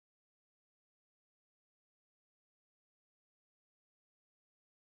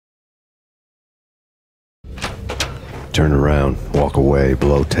turn around, walk away,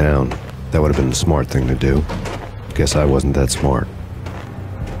 blow town. That would have been the smart thing to do. Guess I wasn't that smart.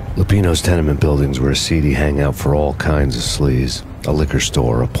 Lupino's tenement buildings were a seedy hangout for all kinds of sleaze. A liquor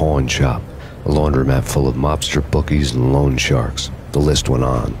store, a pawn shop, a laundromat full of mobster bookies and loan sharks. The list went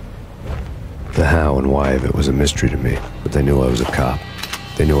on. The how and why of it was a mystery to me, but they knew I was a cop.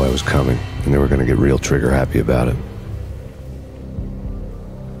 They knew I was coming, and they were going to get real trigger-happy about it.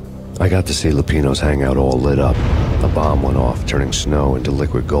 I got to see Lupino's hangout all lit up. A bomb went off, turning snow into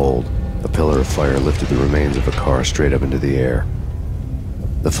liquid gold. A pillar of fire lifted the remains of a car straight up into the air.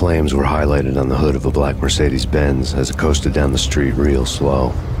 The flames were highlighted on the hood of a black Mercedes-Benz as it coasted down the street real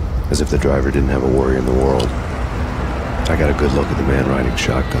slow, as if the driver didn't have a worry in the world. I got a good look at the man riding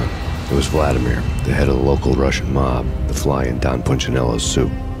shotgun. It was Vladimir, the head of the local Russian mob, the fly in Don Punchinello's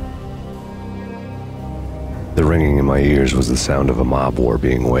soup. The ringing in my ears was the sound of a mob war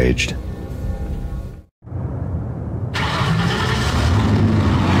being waged.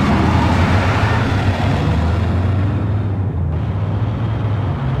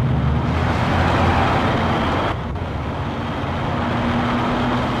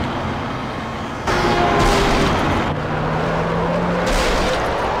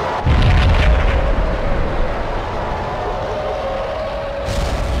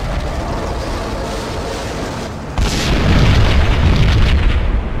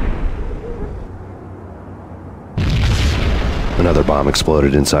 Another bomb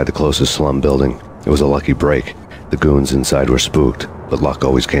exploded inside the closest slum building. It was a lucky break. The goons inside were spooked, but luck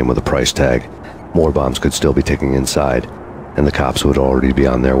always came with a price tag. More bombs could still be ticking inside, and the cops would already be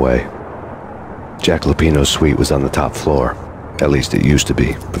on their way. Jack Lupino's suite was on the top floor. At least it used to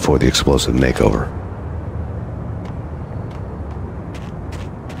be, before the explosive makeover.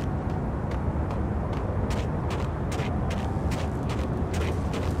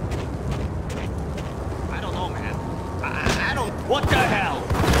 What the hell?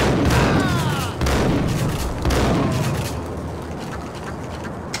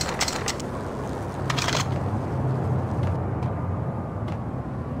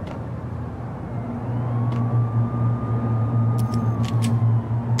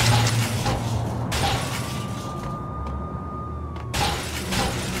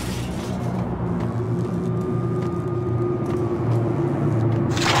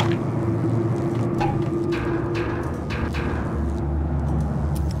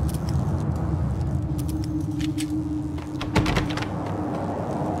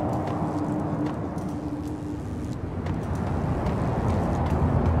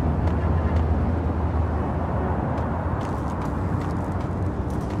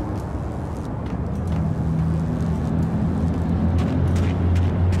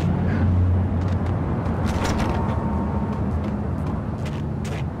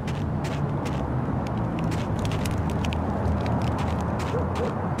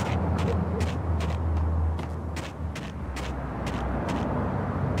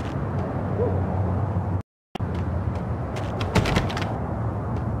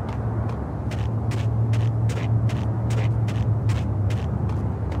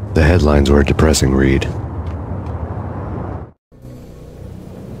 The headlines were a depressing read.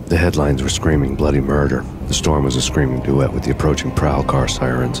 The headlines were screaming bloody murder. The storm was a screaming duet with the approaching prowl car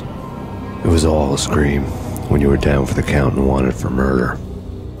sirens. It was all a scream when you were down for the count and wanted for murder.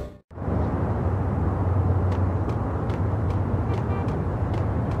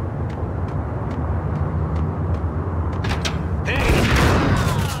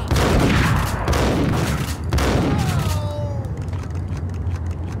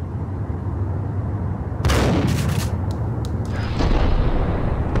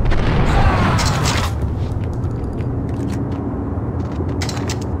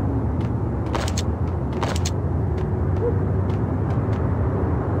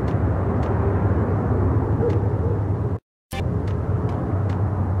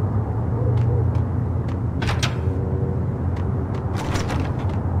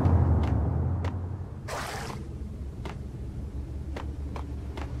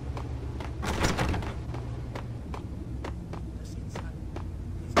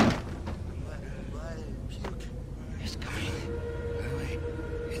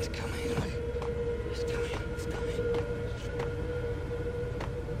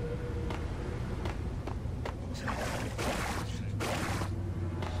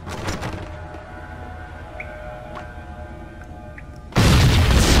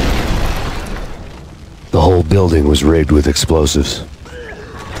 The whole building was rigged with explosives.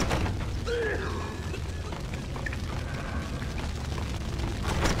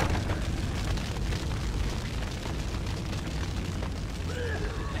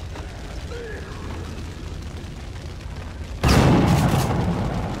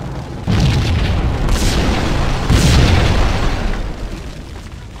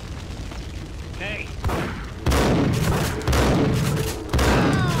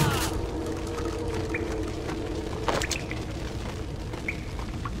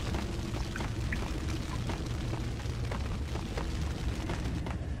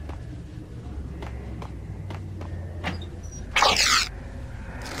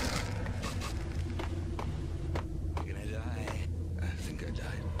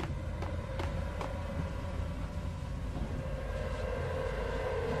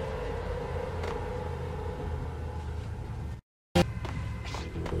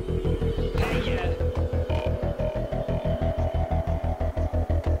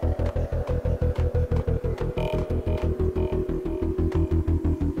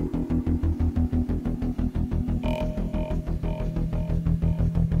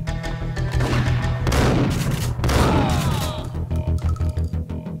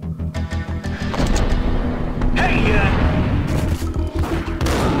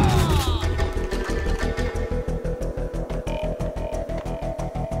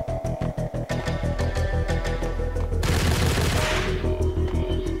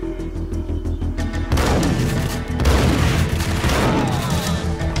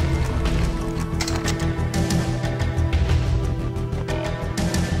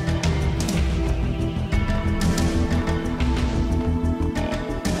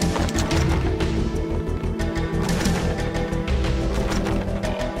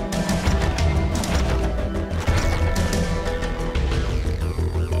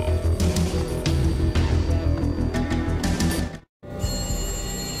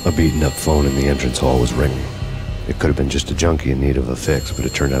 A beaten-up phone in the entrance hall was ringing. It could have been just a junkie in need of a fix, but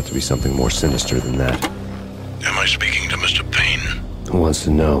it turned out to be something more sinister than that. Am I speaking to Mr. Payne? Who wants to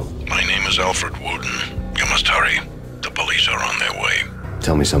know? My name is Alfred Wooden. You must hurry. The police are on their way.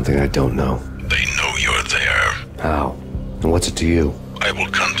 Tell me something I don't know. They know you're there. How? And what's it to you? I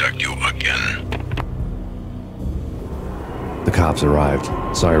will contact you again. The cops arrived,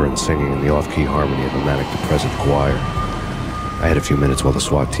 sirens singing in the off-key harmony of a manic-depressive choir. I had a few minutes while the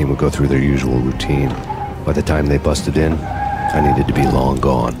SWAT team would go through their usual routine. By the time they busted in, I needed to be long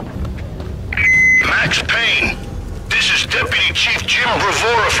gone. Max Payne, this is Deputy Chief Jim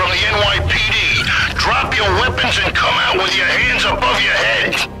Bravura from the NYPD. Drop your weapons and come out with your hands above your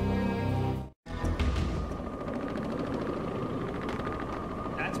head.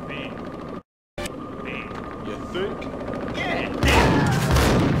 That's Payne. Payne. You think? Yeah.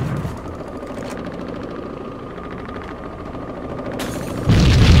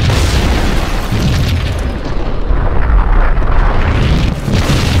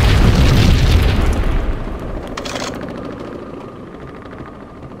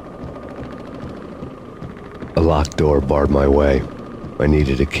 A locked door barred my way. I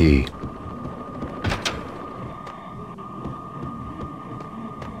needed a key.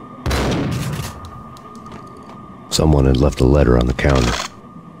 Someone had left a letter on the counter.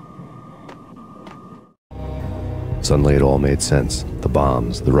 Suddenly it all made sense. The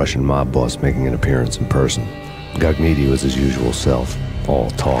bombs, the Russian mob boss making an appearance in person. Gagniti was his usual self,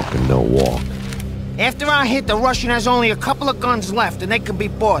 all talk and no walk. After our hit, the Russian has only a couple of guns left, and they can be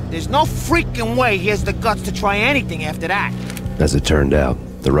bought. There's no freaking way he has the guts to try anything after that. As it turned out,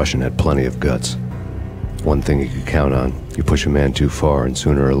 the Russian had plenty of guts. One thing you could count on, you push a man too far, and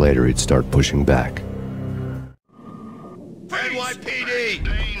sooner or later he'd start pushing back.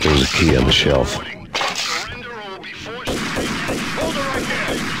 NYPD! There was a key on the shelf.